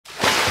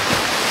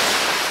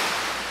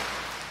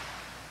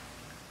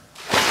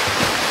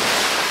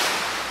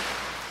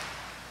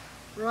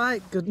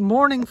Right, good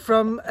morning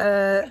from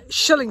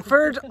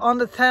Shillingford on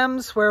the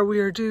Thames, where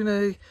we are doing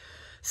a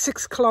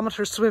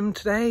 6-kilometre swim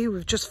today.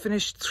 We've just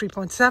finished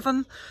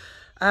 3.7,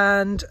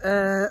 and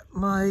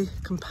my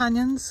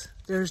companions,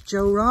 there's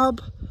Joe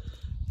Robb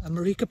and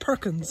Marika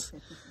Perkins.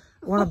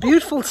 We're on a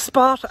beautiful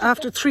spot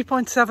after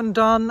 3.7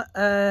 done.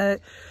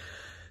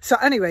 So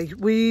anyway,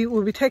 we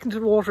will be taken to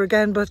the water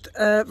again, but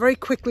very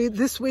quickly,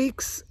 this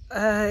week's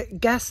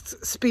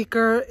guest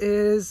speaker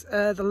is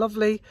the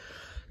lovely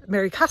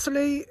Mary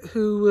Casserly,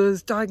 who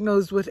was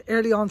diagnosed with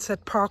early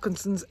onset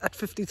Parkinson's at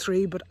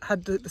 53, but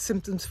had the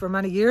symptoms for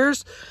many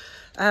years.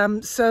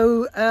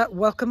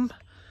 Welcome,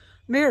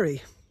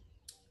 Mary.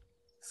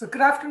 So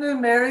good afternoon,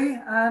 Mary,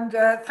 and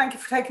thank you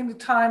for taking the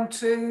time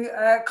to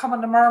come on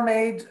the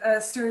Mermaid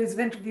series of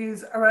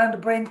interviews around the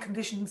brain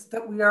conditions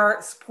that we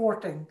are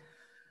supporting.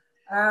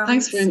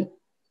 Thanks, Fran.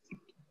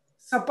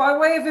 So by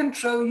way of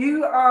intro,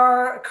 you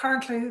are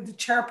currently the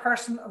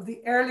chairperson of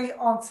the Early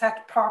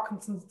Onset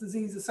Parkinson's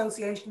Disease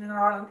Association in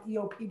Ireland,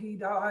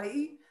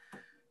 EOPD.ie,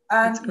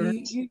 and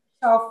you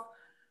yourself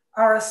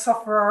are a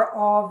sufferer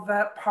of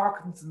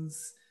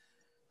Parkinson's.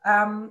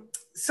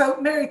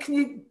 So Mary, can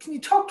you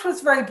talk to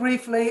us very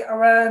briefly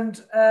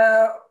around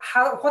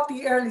what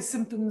the early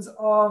symptoms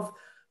of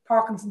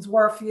Parkinson's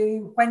were for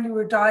you, when you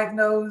were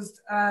diagnosed,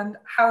 and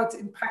how it's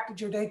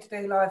impacted your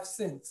day-to-day life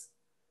since?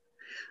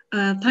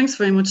 Thanks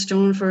very much,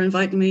 Joan, for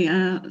inviting me.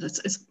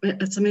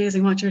 It's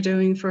amazing what you're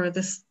doing for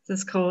this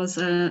cause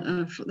for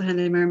the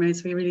Henley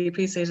Mermaids. We really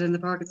appreciate it in the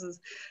Parkinson's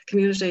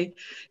community.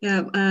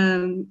 Yeah,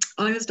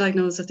 I was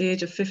diagnosed at the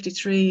age of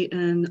 53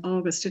 in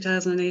August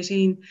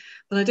 2018,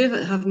 but I did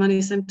have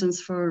many symptoms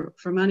for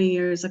many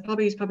years. I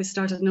probably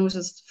started to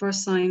notice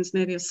first signs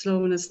maybe of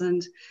slowness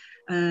and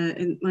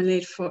in my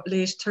late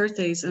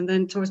 30s, and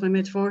then towards my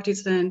mid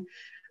 40s then.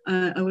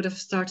 I would have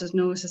started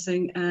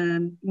noticing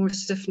more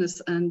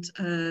stiffness and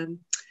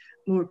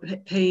more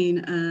pain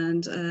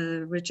and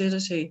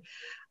rigidity.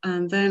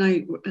 And then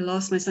I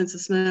lost my sense of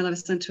smell. I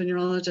was sent to a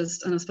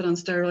neurologist and I was put on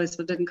steroids,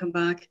 but didn't come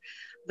back.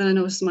 Then I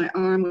noticed my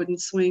arm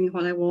wouldn't swing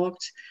while I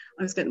walked.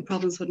 I was getting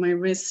problems with my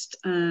wrist.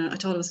 I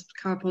thought it was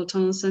carpal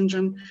tunnel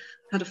syndrome,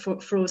 had a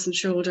frozen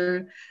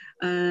shoulder,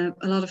 a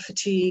lot of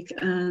fatigue,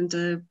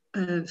 and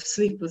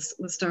sleep was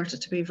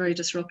started to be very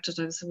disrupted.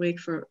 I was awake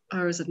for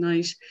hours at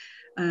night.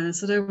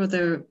 So there were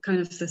the kind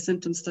of the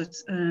symptoms that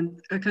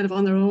are kind of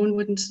on their own,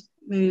 wouldn't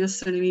maybe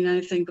necessarily mean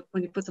anything, but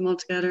when you put them all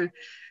together,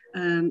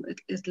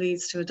 it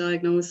leads to a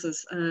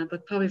diagnosis,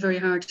 but probably very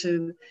hard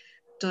to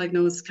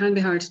diagnose, can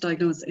be hard to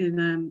diagnose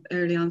in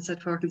early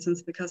onset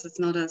Parkinson's because it's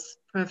not as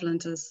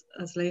prevalent as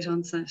late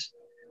onset.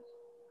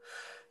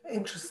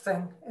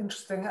 Interesting.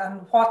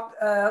 And what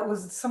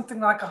was it,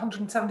 something like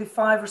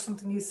 175 or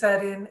something you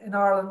said in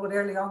Ireland with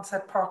early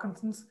onset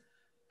Parkinson's?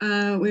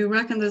 We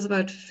reckon there's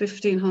about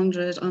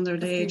 1,500 under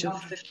the age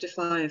of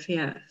 55,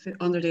 yeah,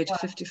 under the age of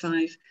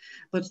 55.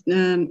 But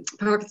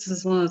Parkinson's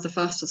is one of the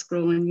fastest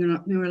growing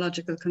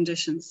neurological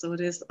conditions, so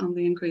it is on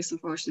the increase,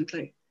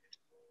 unfortunately.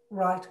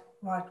 Right.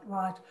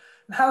 And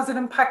how has it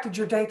impacted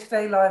your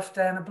day-to-day life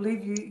then? I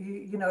believe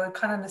you know, it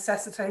kind of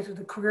necessitated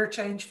a career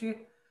change for you.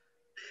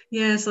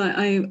 Yes,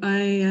 I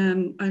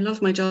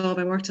love my job.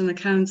 I worked in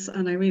accounts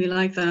and I really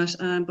like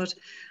that. But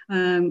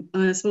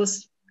I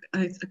suppose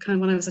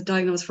when I was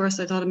diagnosed first,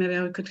 I thought maybe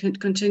I could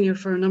continue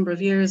for a number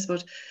of years,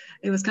 but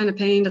it was kind of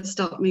pain that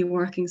stopped me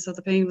working. So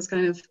the pain was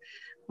kind of,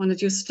 when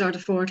it used to start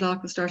at 4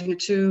 o'clock, was starting at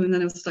 2, and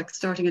then it was like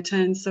starting at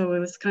 10. So it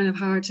was kind of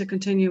hard to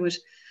continue with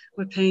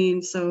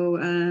pain. So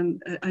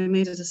I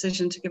made a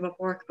decision to give up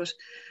work, but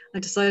I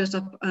decided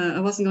I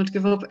wasn't going to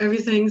give up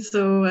everything.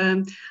 So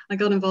I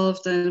got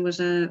involved then with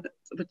the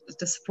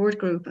support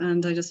group,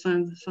 and I just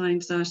find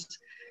that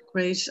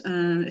great.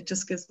 It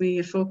just gives me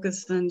a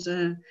focus,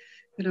 and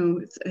you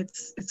know,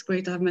 it's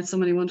great to have met so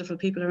many wonderful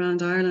people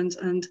around Ireland,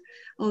 and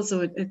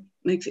also it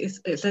lets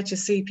you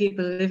see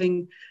people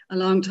living a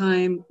long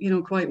time, you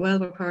know, quite well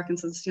with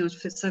Parkinson's, you know,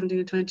 17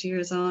 or 20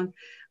 years on,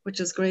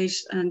 which is great.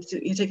 And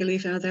you take a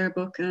leaf out of their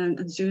book, and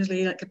it's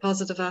usually like a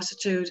positive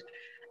attitude,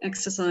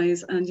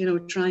 exercise, and, you know,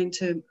 trying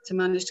to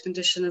manage the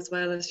condition as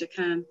well as you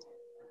can.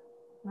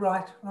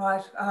 Right.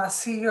 And I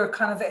see you're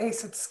kind of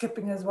ace at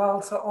skipping as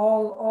well, so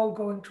all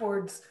going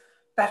towards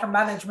better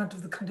management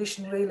of the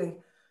condition, really.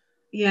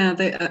 Yeah,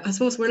 I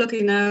suppose we're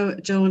lucky now,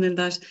 Joan, in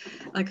that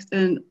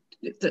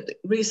the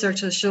research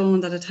has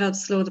shown that it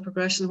helps slow the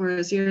progression,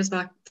 whereas years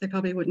back they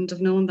probably wouldn't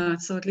have known that.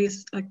 So at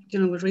least, you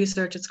know, with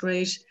research, it's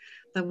great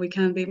that we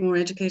can be more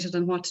educated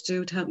on what to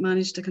do to help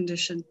manage the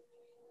condition.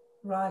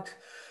 Right.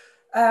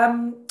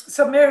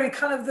 So Mary,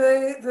 kind of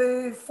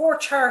the 4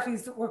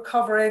 charities that we're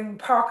covering,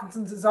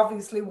 Parkinson's is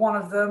obviously one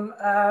of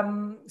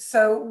them.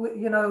 So,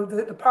 you know,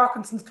 the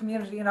Parkinson's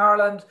community in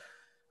Ireland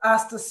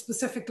asked us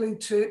specifically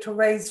to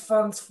raise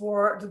funds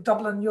for the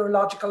Dublin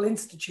Neurological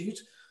Institute,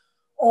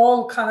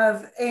 all kind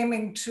of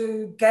aiming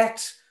to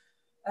get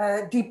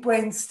deep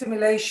brain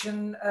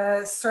stimulation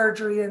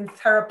surgery and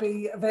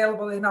therapy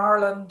available in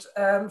Ireland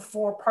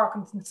for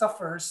Parkinson's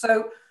sufferers.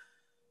 So,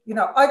 you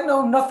know, I'd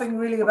known nothing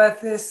really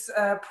about this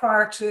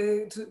prior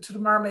to the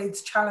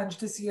Mermaids Challenge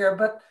this year,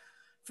 but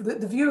for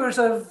the viewers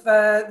of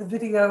the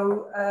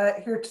video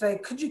here today,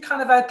 could you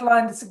kind of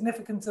outline the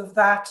significance of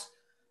that,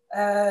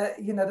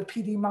 you know, the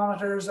PD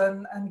monitors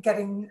and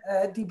getting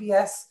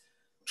DBS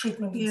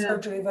treatment and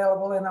surgery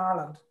available in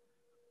Ireland?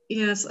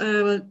 Yes,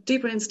 well,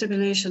 deep brain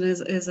stimulation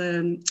is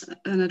an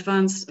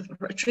advanced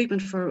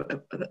treatment for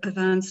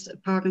advanced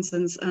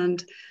Parkinson's,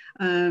 and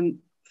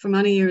for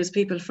many years,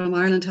 people from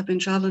Ireland have been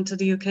travelling to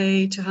the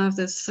UK to have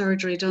this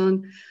surgery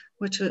done,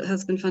 which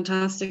has been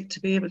fantastic to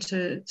be able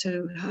to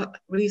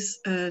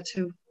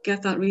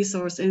get that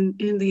resource in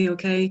the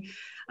UK.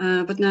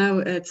 But now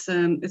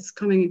it's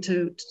coming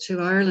to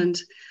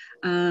Ireland,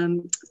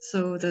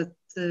 so that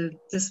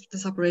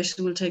this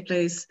operation will take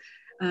place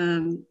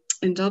in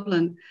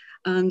Dublin.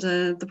 And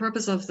the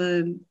purpose of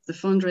the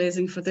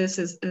fundraising for this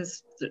is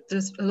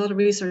there's a lot of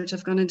research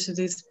have gone into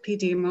these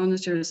PD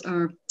monitors,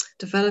 or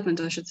development,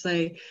 I should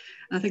say.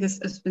 I think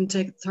it's been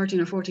taken 13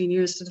 or 14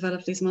 years to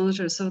develop these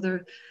monitors. So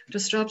they're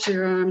just strapped to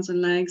your arms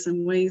and legs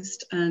and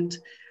waist, and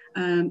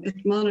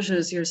it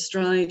monitors your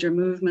stride, your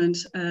movement,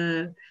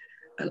 a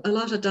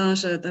lot of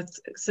data that's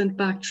sent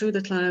back through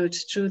the cloud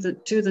to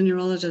the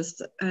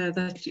neurologist,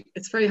 that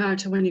it's very hard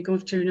to, when you go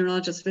to your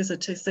neurologist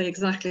visit, to say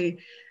exactly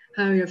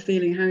how you're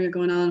feeling, how you're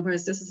going on,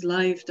 whereas this is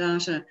live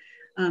data.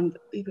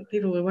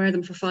 People will wear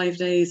them for 5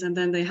 days, and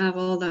then they have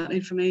all that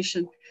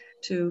information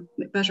to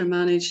better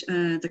manage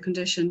the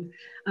condition.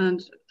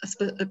 And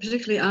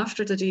particularly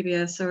after the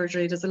DBS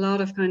surgery, there's a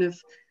lot of kind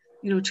of,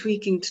 you know,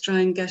 tweaking to try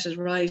and get it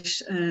right,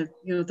 you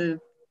know, the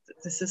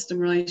system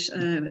right.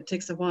 It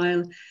takes a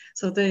while.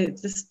 So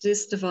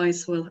this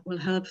device will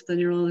help the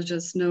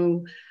neurologist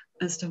know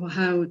as to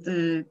how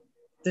the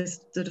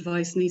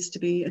device needs to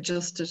be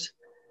adjusted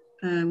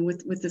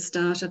with this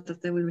data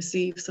that they will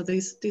receive. So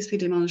these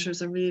PD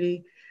monitors are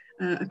really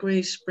a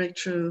great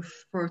breakthrough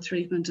for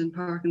treatment in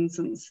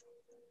Parkinson's.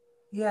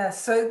 Yeah,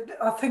 so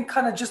I think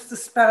kind of just to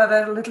spell it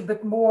out a little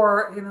bit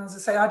more, you know, as I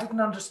say, I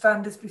didn't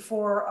understand this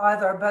before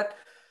either, but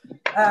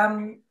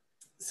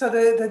so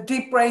the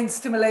deep brain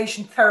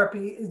stimulation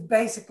therapy is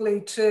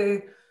basically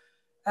to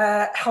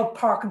help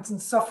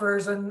Parkinson's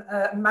sufferers and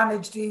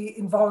manage the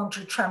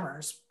involuntary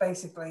tremors,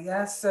 basically.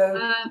 Yeah.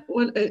 So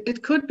well,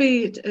 it could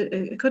be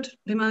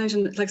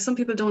managing. Like, some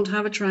people don't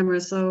have a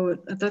tremor, so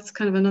that's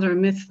kind of another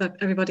myth that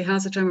everybody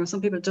has a tremor. Some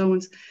people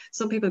don't.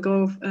 Some people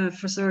go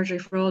for surgery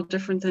for all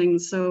different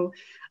things. So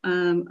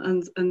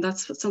and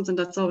that's something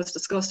that's always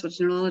discussed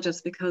with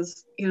neurologists,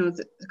 because, you know,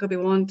 there could be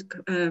one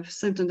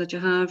symptom that you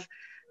have.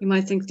 You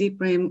might think deep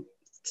brain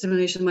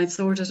stimulation might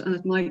sort it, and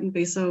it mightn't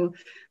be. So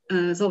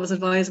it's always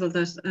advisable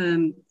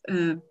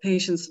that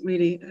patients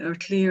really are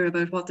clear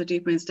about what the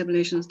deep brain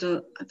stimulation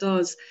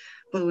does.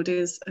 But it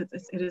is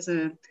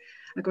a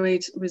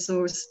great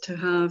resource to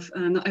have.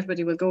 Not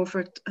everybody will go for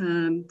it.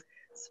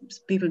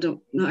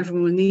 Not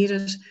everyone will need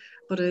it,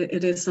 but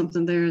it is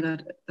something there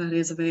that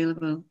is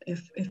available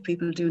if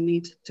people do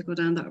need to go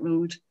down that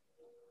road.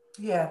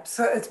 Yeah,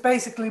 so it's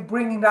basically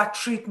bringing that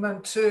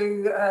treatment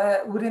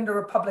to within the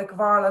Republic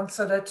of Ireland,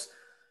 so that,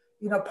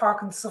 you know,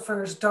 Parkinson's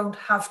sufferers don't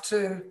have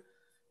to,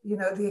 you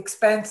know, the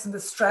expense and the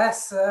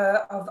stress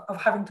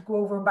of having to go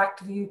over and back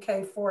to the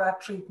UK for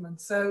that treatment.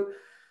 So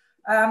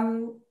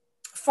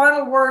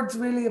final words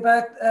really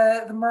about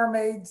the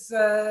Mermaids,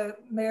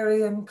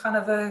 Mary, and kind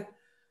of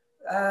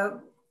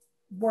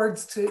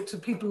words to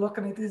people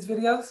looking at these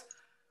videos.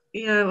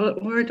 Yeah, well,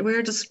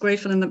 we're just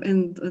grateful in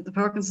the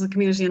Parkinson's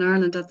community in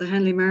Ireland that the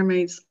Henley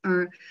Mermaids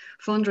are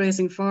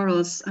fundraising for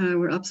us.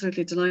 We're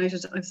absolutely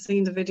delighted. I've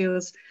seen the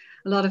videos.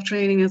 A lot of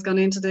training has gone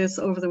into this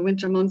over the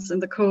winter months in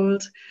the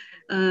cold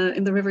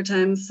in the River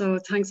Thames. So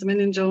thanks a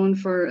million, Joan,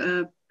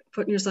 for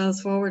putting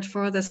yourselves forward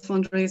for this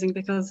fundraising,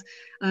 because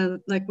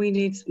like we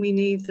need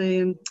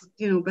the,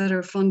 you know,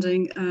 better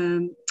funding,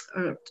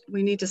 or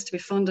we need this to be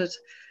funded.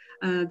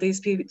 These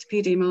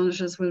PD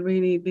monitors will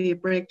really be a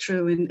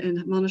breakthrough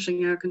in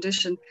monitoring our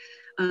condition.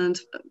 And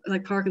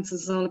like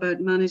Parkinson's is all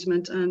about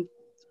management, and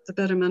the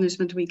better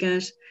management we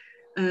get,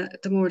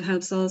 the more it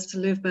helps us to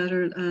live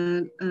better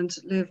and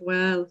live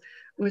well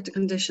with the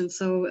condition.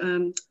 So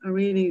I'm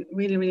really,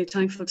 really, really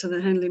thankful to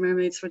the Henley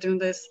Mermaids for doing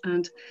this.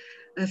 And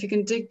if you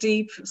can dig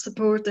deep,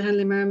 support the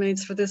Henley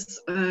Mermaids for this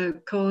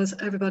cause.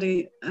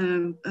 Everybody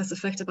that's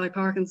affected by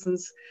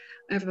Parkinson's,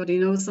 everybody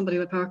knows somebody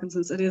with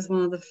Parkinson's. It is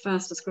one of the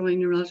fastest growing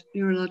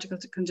neurological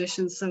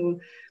conditions. So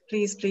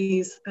please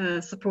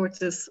support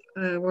this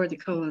worthy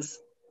cause.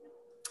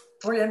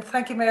 Brilliant.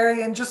 Thank you,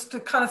 Mary. And just to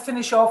kind of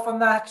finish off on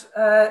that,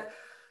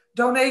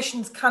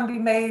 donations can be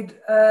made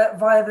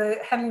via the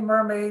Henley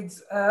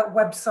Mermaids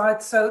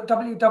website. So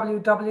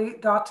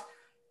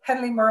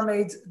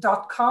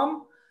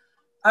www.henleymermaids.com.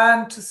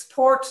 And to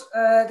support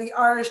the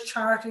Irish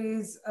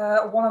charities,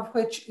 one of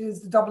which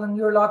is the Dublin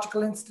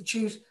Neurological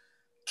Institute,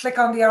 click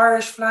on the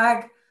Irish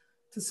flag.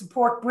 To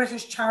support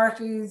British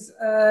charities,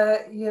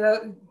 you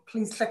know,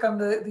 please click on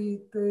the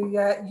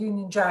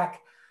Union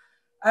Jack.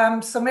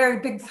 So Mary,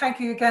 big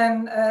thank you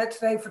again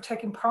today for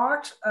taking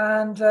part,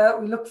 and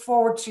we look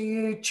forward to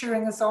you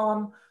cheering us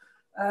on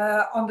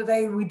the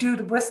day we do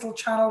the Bristol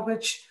channel,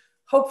 which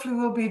hopefully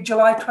will be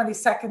July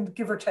 22nd,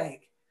 give or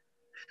take.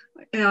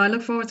 Yeah, I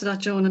look forward to that,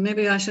 Joan, and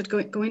maybe I should go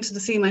into the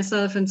sea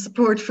myself in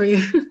support for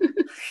you.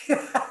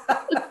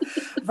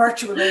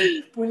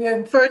 Virtually,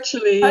 brilliant.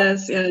 Virtually,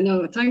 yes. Yeah,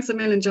 no, thanks a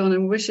million, Joan,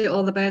 and wish you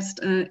all the best,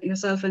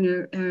 yourself and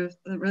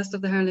the rest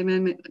of the Henley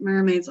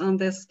Mermaids on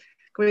this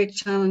great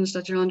challenge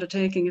that you're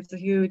undertaking. It's a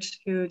huge,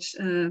 huge,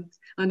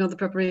 I know the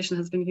preparation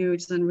has been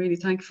huge, and really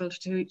thankful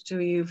to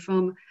you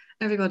from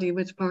everybody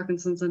with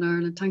Parkinson's in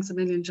Ireland. Thanks a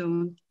million,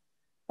 Joan.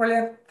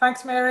 Brilliant.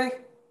 Thanks, Mary.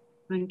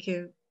 Thank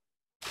you.